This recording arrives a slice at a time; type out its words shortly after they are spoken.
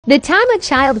The time a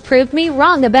child proved me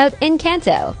wrong about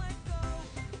Encanto.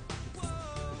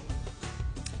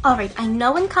 Alright, I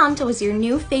know Encanto is your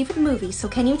new favorite movie, so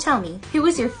can you tell me, who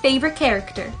is your favorite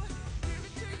character?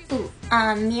 Ooh,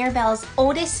 Mirabel's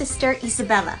oldest sister,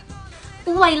 Isabella.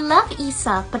 Ooh, I love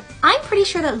Isa, but I'm pretty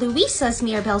sure that Luisa is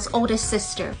Mirabel's oldest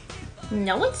sister.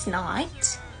 No, it's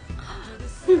not.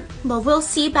 Well, we'll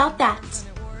see about that.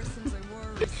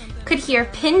 Could hear a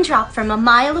pin drop from a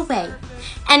mile away.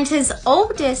 And his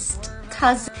oldest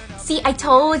cousin... See, I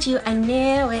told you, I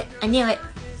knew it, I knew it.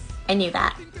 I knew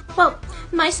that. Well,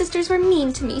 my sisters were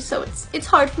mean to me, so it's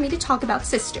hard for me to talk about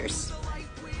sisters.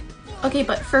 Okay,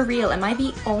 but for real, am I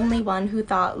the only one who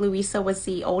thought Luisa was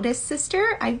the oldest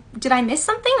sister? Did I miss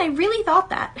something? I really thought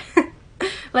that.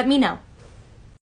 Let me know.